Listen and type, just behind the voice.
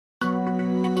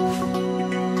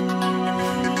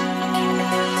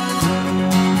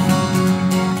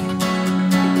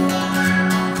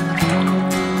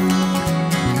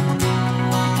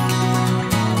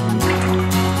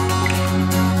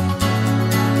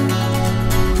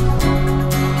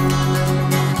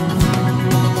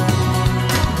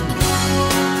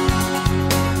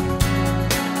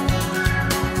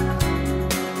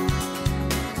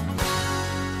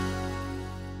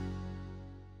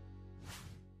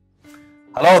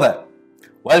Hello there.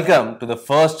 Welcome to the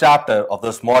first chapter of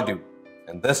this module.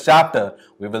 In this chapter,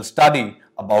 we will study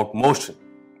about motion.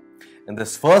 In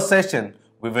this first session,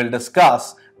 we will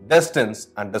discuss distance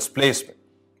and displacement.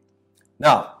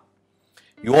 Now,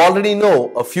 you already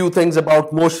know a few things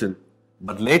about motion,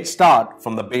 but let's start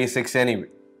from the basics anyway.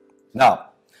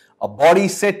 Now, a body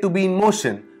is said to be in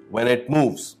motion when it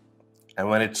moves, and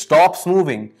when it stops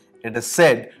moving, it is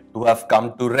said to have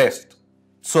come to rest.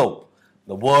 So,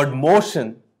 the word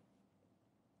motion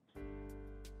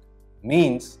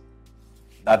means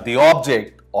that the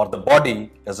object or the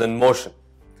body is in motion,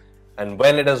 and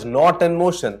when it is not in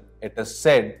motion, it is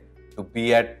said to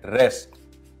be at rest.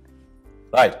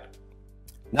 Right.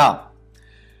 Now,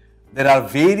 there are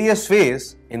various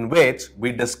ways in which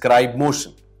we describe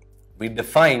motion. We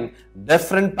define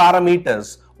different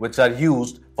parameters which are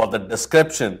used for the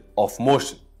description of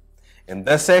motion. In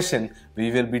this session,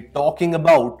 we will be talking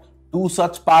about two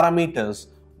such parameters,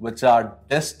 which are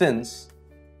distance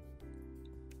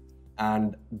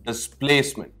and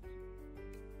displacement.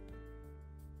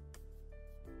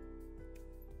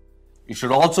 You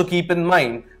should also keep in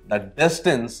mind that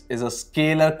distance is a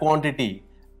scalar quantity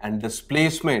and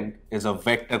displacement is a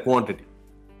vector quantity.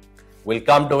 We'll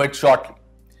come to it shortly.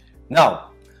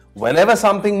 Now, whenever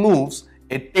something moves,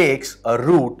 it takes a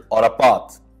route or a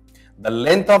path. The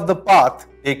length of the path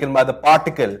taken by the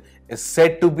particle is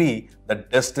said to be the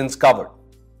distance covered.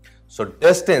 So,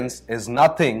 distance is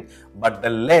nothing but the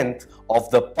length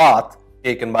of the path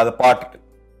taken by the particle.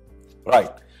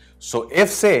 Right. So, if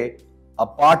say a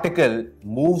particle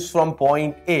moves from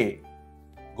point A,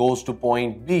 goes to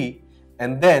point B,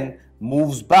 and then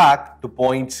moves back to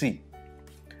point C,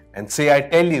 and say I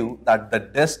tell you that the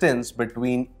distance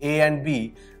between A and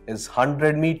B is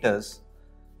 100 meters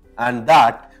and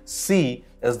that C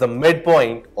is the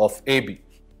midpoint of AB,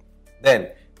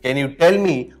 then can you tell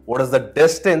me what is the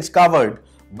distance covered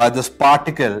by this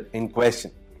particle in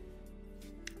question?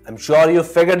 I'm sure you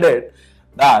figured it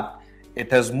that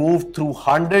it has moved through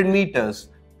 100 meters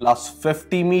plus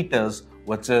 50 meters,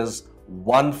 which is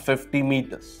 150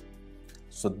 meters.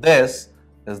 So this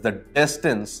is the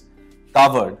distance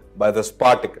covered by this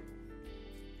particle.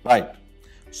 Right.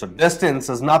 So distance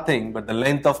is nothing but the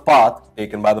length of path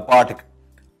taken by the particle.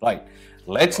 Right.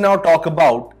 Let's now talk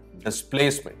about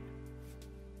displacement.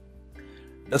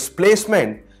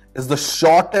 Displacement is the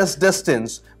shortest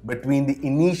distance between the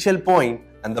initial point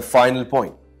and the final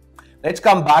point. Let's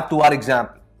come back to our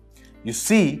example. You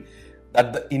see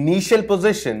that the initial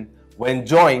position, when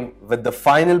joined with the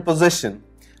final position,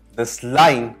 this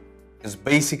line is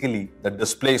basically the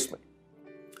displacement.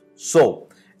 So,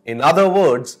 in other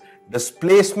words,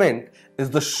 displacement is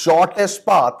the shortest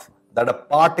path that a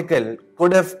particle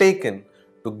could have taken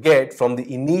to get from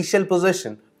the initial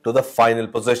position to the final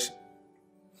position.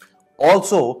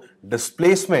 Also,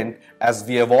 displacement, as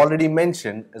we have already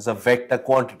mentioned, is a vector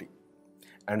quantity,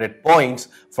 and it points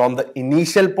from the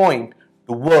initial point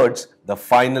towards the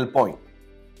final point,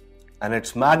 and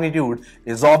its magnitude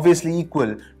is obviously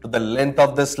equal to the length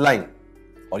of this line,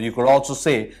 or you could also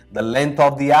say the length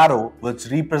of the arrow which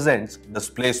represents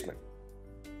displacement.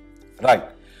 Right.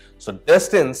 So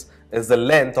distance is the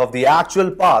length of the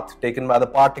actual path taken by the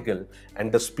particle,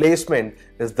 and displacement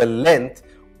is the length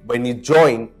when you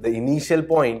join the initial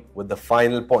point with the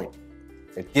final point.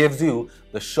 It gives you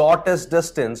the shortest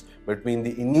distance between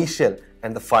the initial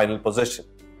and the final position.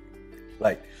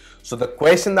 Right. So the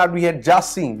question that we had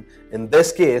just seen, in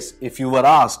this case, if you were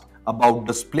asked about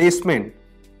displacement,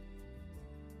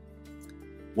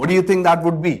 what do you think that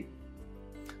would be?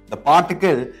 The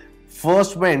particle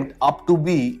first went up to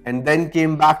B and then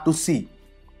came back to C.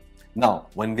 Now,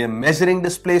 when we are measuring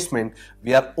displacement,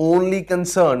 we are only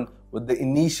concerned with the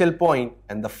initial point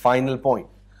and the final point.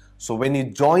 So when you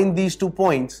join these 2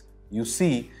 points, you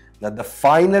see that the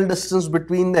final distance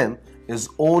between them is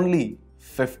only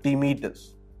 50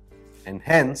 meters, and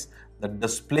hence the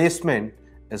displacement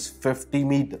is 50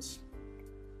 meters.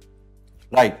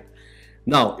 Right.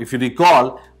 Now, if you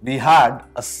recall, we had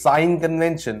a sign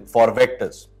convention for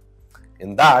vectors.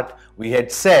 In that, we had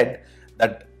said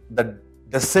that the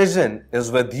decision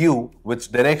is with you which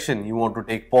direction you want to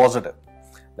take positive.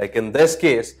 Like in this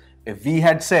case, if we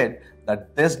had said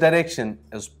that this direction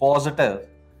is positive,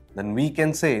 then we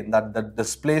can say that the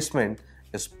displacement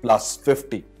is plus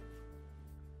 50.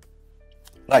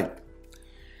 Right.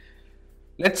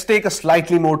 Let's take a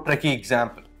slightly more tricky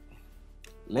example.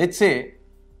 Let's say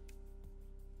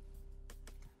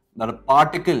that a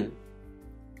particle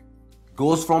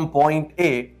goes from point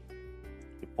A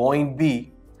to point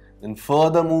B, then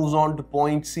further moves on to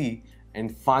point C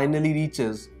and finally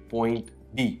reaches point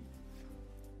D.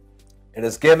 It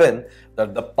is given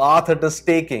that the path it is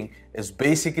taking is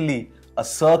basically a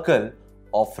circle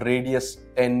of radius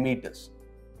 10 meters.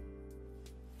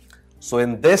 So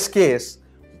in this case,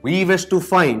 we wish to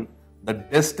find the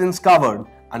distance covered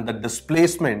and the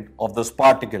displacement of this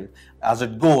particle as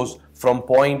it goes from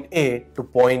point A to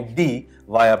point D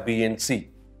via B and C.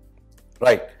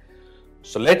 Right.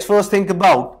 So let's first think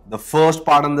about the first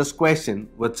part in this question,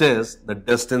 which is the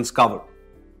distance covered.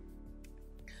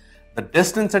 The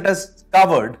distance it has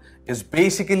covered is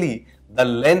basically the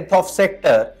length of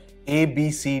sector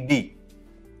ABCD.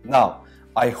 Now,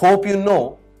 I hope you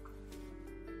know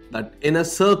that in a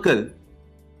circle,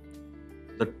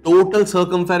 the total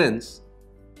circumference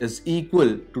is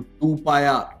equal to 2 pi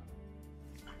r,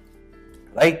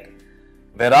 right?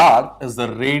 Where r is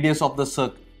the radius of the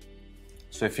circle.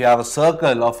 So if you have a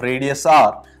circle of radius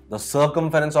r, the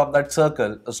circumference of that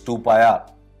circle is 2 pi r,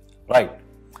 right?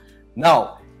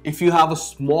 Now, if you have a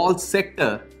small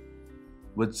sector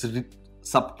which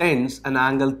subtends an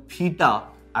angle theta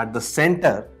at the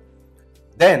center,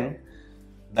 then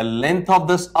the length of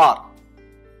this r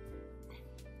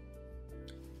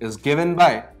is given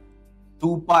by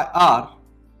 2 pi r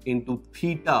into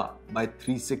theta by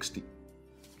 360.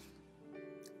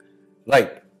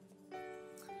 Right.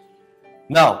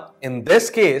 Now, in this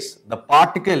case, the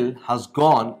particle has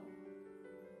gone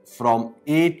from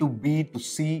A to B to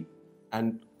C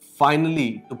and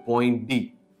finally to point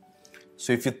D.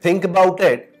 So if you think about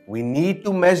it, we need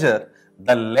to measure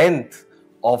the length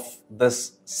of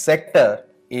this sector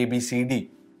ABCD.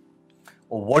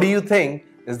 What do you think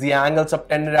is the angle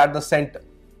subtended at the center?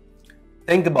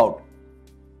 Think about it.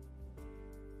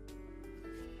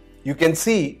 You can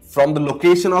see from the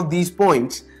location of these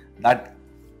points that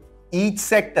each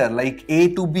sector, like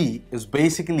A to B, is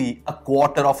basically a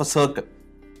quarter of a circle,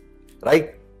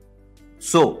 right?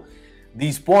 So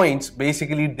these points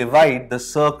basically divide the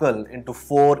circle into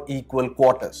 4 equal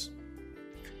quarters,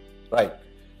 right?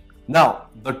 Now,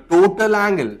 the total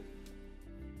angle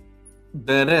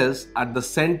there is at the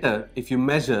center, if you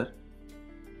measure,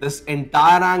 this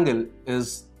entire angle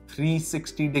is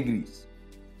 360 degrees.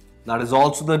 That is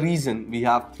also the reason we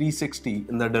have 360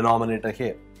 in the denominator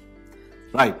here,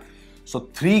 right? So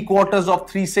 3/4 of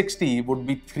 360 would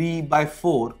be 3 by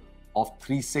 4 of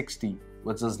 360,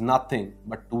 which is nothing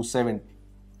but 270.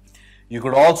 You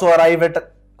could also arrive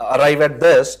at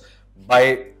this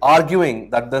by arguing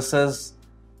that this is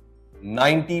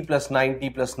 90 plus 90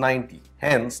 plus 90,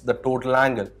 hence the total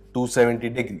angle 270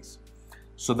 degrees.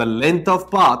 So the length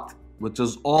of path, which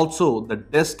is also the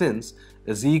distance,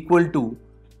 is equal to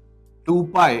 2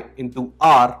 pi into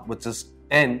r, which is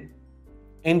 10,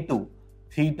 into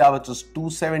theta, which is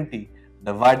 270,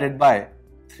 divided by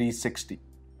 360.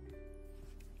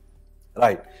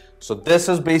 Right. So this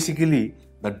is basically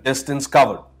the distance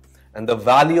covered. And the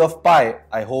value of pi,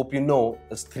 I hope you know,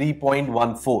 is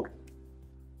 3.14.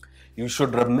 You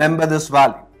should remember this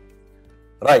value.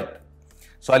 Right.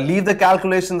 So I'll leave the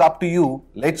calculations up to you.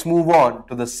 Let's move on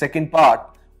to the second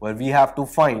part where we have to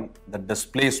find the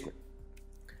displacement.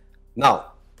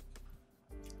 Now,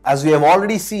 as we have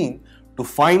already seen, to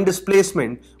find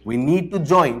displacement, we need to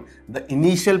join the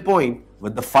initial point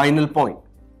with the final point.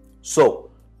 So,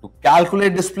 to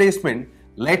calculate displacement,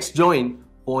 let's join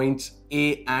points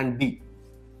A and D.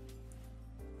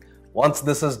 Once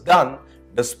this is done,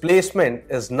 displacement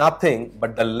is nothing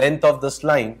but the length of this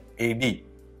line AD.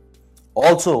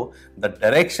 Also, the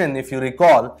direction, if you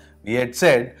recall, we had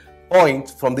said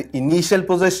points from the initial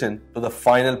position to the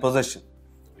final position,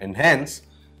 and hence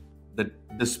the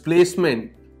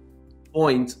displacement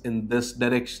points in this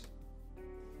direction.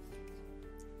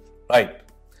 Right.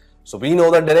 So we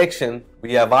know the direction,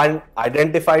 we have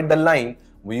identified the line,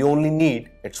 we only need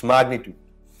its magnitude.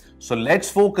 So let's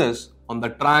focus on the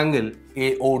triangle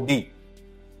AOD.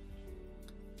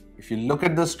 If you look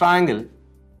at this triangle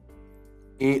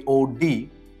AOD,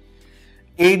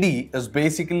 AD is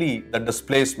basically the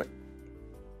displacement.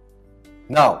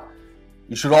 Now,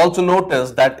 you should also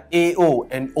notice that AO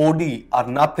and OD are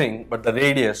nothing but the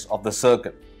radius of the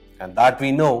circle, and that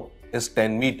we know is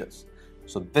 10 meters.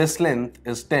 So this length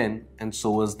is 10 and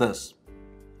so is this.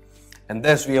 And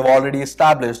this we have already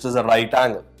established is a right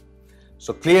angle.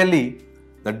 So clearly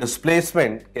the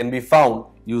displacement can be found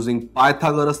using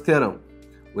Pythagoras Theorem,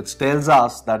 which tells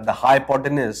us that the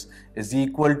hypotenuse is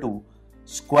equal to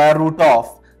square root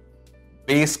of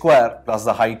base square plus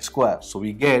the height square. So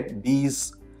we get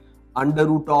these under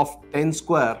root of 10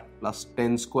 square plus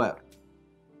 10 square.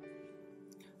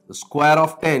 The square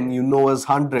of 10 you know is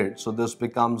 100, so this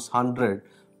becomes 100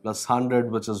 plus 100,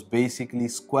 which is basically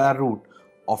square root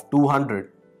of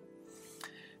 200.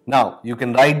 Now you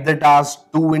can write that as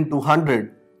 2 into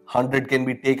 100. 100 can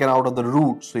be taken out of the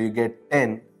root, so you get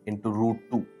 10 into root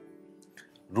 2.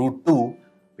 Root 2,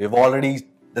 we've already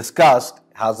discussed,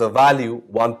 has a value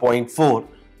 1.4.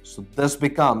 So this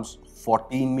becomes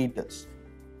 14 meters.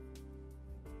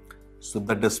 So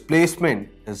the displacement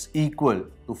is equal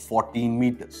to 14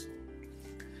 meters.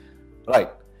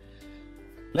 Right.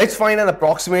 Let's find an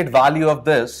approximate value of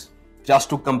this just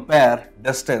to compare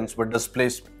distance with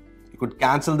displacement. You could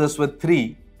cancel this with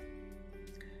 3.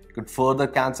 You could further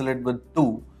cancel it with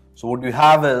 2. So what you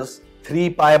have is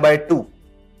 3 pi by 2.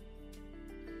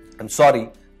 30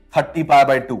 pi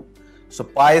by 2. So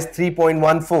pi is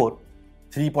 3.14.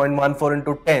 3.14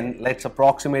 into 10, let's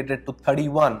approximate it to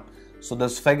 31. So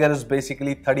this figure is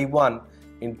basically 31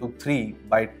 into 3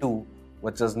 by 2,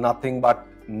 which is nothing but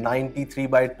 93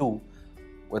 by 2,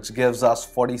 which gives us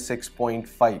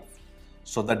 46.5.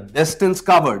 So the distance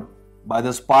covered by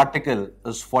this particle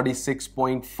is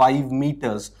 46.5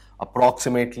 meters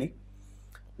approximately,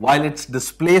 while its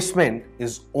displacement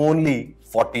is only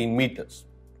 14 meters.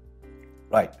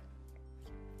 Right.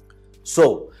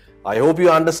 So I hope you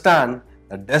understand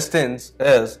the distance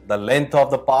is the length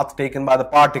of the path taken by the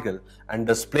particle, and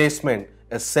displacement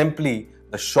is simply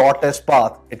the shortest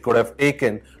path it could have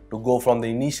taken to go from the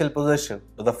initial position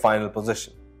to the final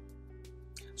position.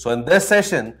 So in this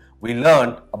session, we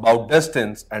learned about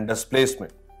distance and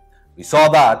displacement. We saw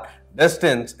that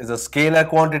distance is a scalar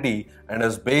quantity and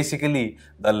is basically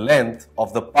the length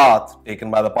of the path taken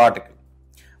by the particle,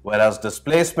 whereas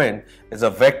displacement is a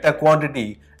vector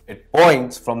quantity. It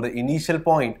points from the initial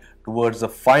point towards the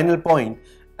final point,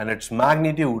 and its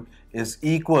magnitude is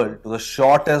equal to the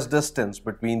shortest distance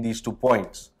between these 2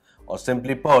 points. Or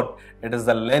simply put, it is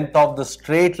the length of the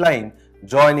straight line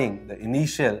joining the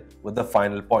initial with the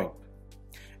final point.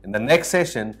 In the next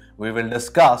session, we will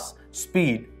discuss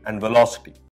speed and velocity.